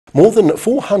More than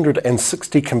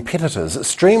 460 competitors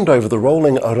streamed over the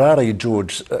rolling Orari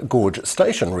Gorge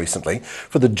Station recently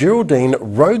for the Geraldine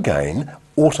Rogaine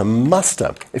Autumn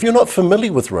Muster. If you're not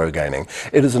familiar with rogaining,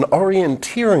 it is an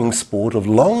orienteering sport of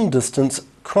long-distance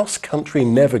cross-country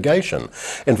navigation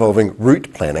involving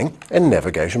route planning and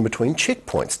navigation between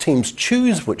checkpoints. Teams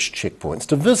choose which checkpoints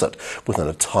to visit within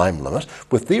a time limit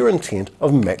with their intent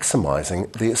of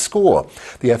maximising their score.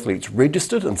 The athletes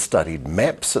registered and studied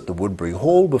maps at the Woodbury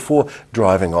Hall before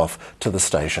driving off to the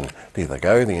station. There they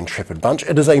go, the intrepid bunch.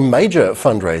 It is a major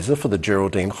fundraiser for the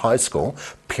Geraldine High School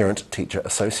Parent-Teacher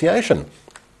Association.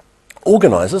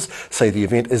 Organisers say the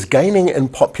event is gaining in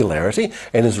popularity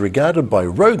and is regarded by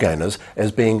rogainers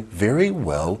as being very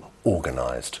well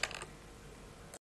organised.